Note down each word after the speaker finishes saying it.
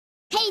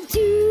Hey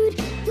dude,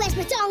 where's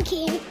my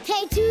donkey?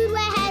 Hey dude, where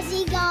has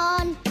he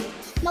gone?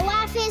 My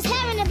wife is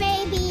having a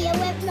baby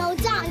with no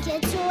donkey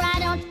to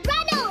ride on.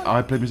 Ride on!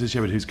 I played Mr.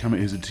 Shepherd, who's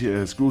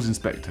a schools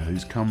inspector,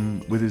 who's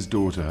come with his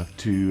daughter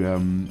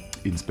to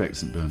inspect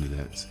St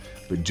Bernadette's.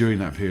 But during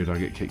that period, I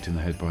get kicked in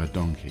the head by a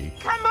donkey.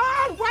 Come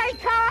on,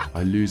 wake up!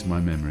 I lose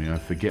my memory. I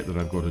forget that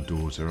I've got a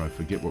daughter. I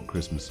forget what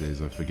Christmas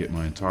is. I forget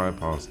my entire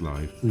past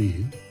life. Who are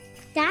you?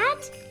 Dad?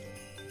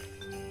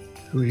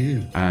 Who are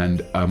you?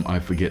 And I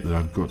forget that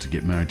I've got to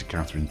get married to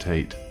Catherine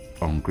Tate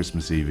on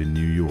Christmas Eve in New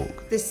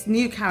York. This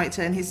new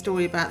character and his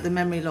story about the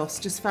memory loss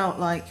just felt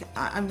like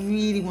I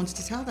really wanted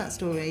to tell that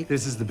story.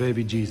 This is the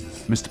baby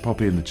Jesus. Mr.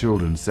 Poppy and the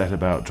children set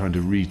about trying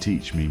to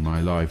reteach me my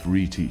life,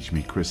 reteach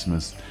me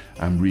Christmas,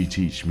 and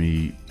reteach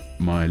me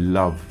my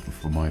love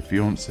for my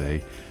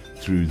fiancée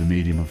through the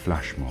medium of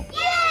flash mob.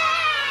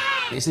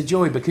 It's a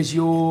joy because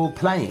you're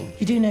playing.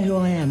 You do know who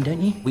I am,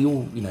 don't you? We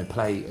all,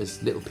 play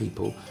as little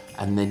people,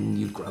 and then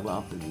you grow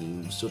up and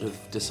you sort of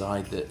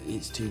decide that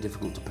it's too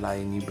difficult to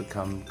play and you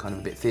become kind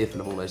of a bit fearful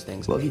of all those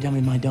things. What have you done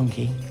with my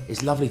donkey?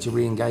 It's lovely to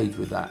re-engage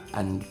with that,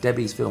 and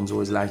Debbie's films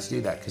always allow you to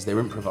do that because they're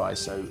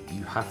improvised, so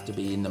you have to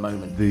be in the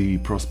moment. The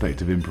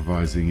prospect of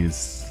improvising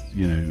is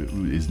new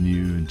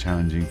and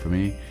challenging for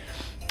me.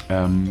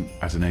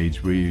 At an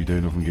age where you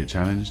don't often get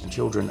challenged.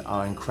 Children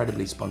are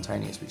incredibly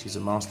spontaneous, which is a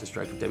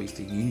masterstroke of Debbie's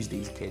to use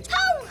these kids.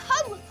 Ho,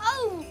 ho,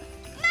 ho!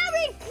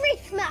 Merry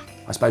Christmas!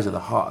 I suppose at the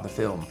heart of the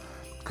film,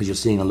 because you're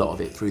seeing a lot of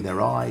it through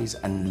their eyes,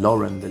 and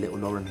Lauren, the little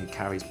Lauren who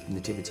carries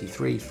Nativity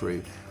 3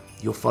 through,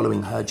 you're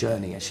following her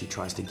journey as she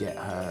tries to get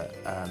her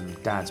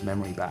dad's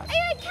memory back. Are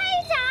you okay,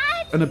 Dad?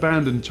 An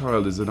abandoned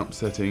child is an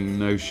upsetting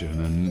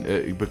notion,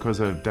 and because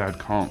her dad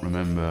can't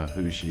remember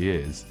who she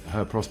is,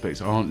 her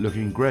prospects aren't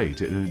looking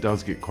great, and it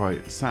does get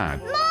quite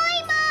sad.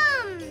 My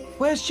mum!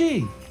 Where's she?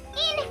 In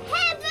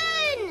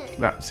heaven!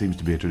 That seems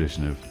to be a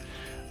tradition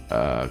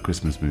of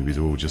Christmas movies,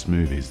 or just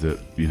movies, that,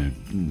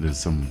 there's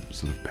some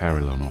sort of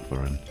peril on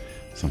offer and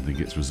something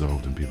gets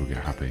resolved and people get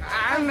happy.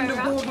 I'm the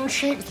Gordon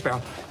Shakespeare.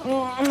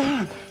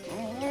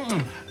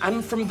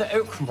 I'm from the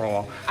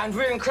Oakmore, and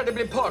we're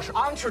incredibly posh,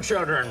 aren't you,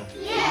 children?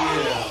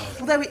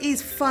 Although it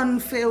is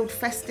fun-filled,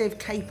 festive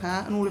caper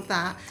and all of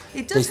that,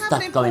 it does There's have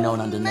stuff an going on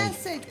important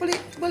underneath. message.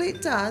 Well,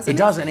 it does. It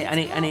does, and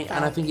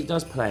I think it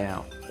does play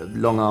out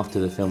long after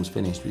the film's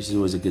finished, which is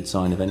always a good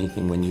sign of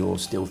anything when you're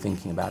still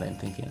thinking about it and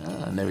thinking,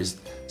 and there is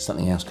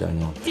something else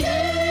going on. Dude,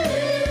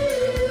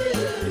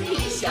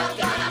 he's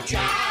gonna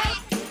try.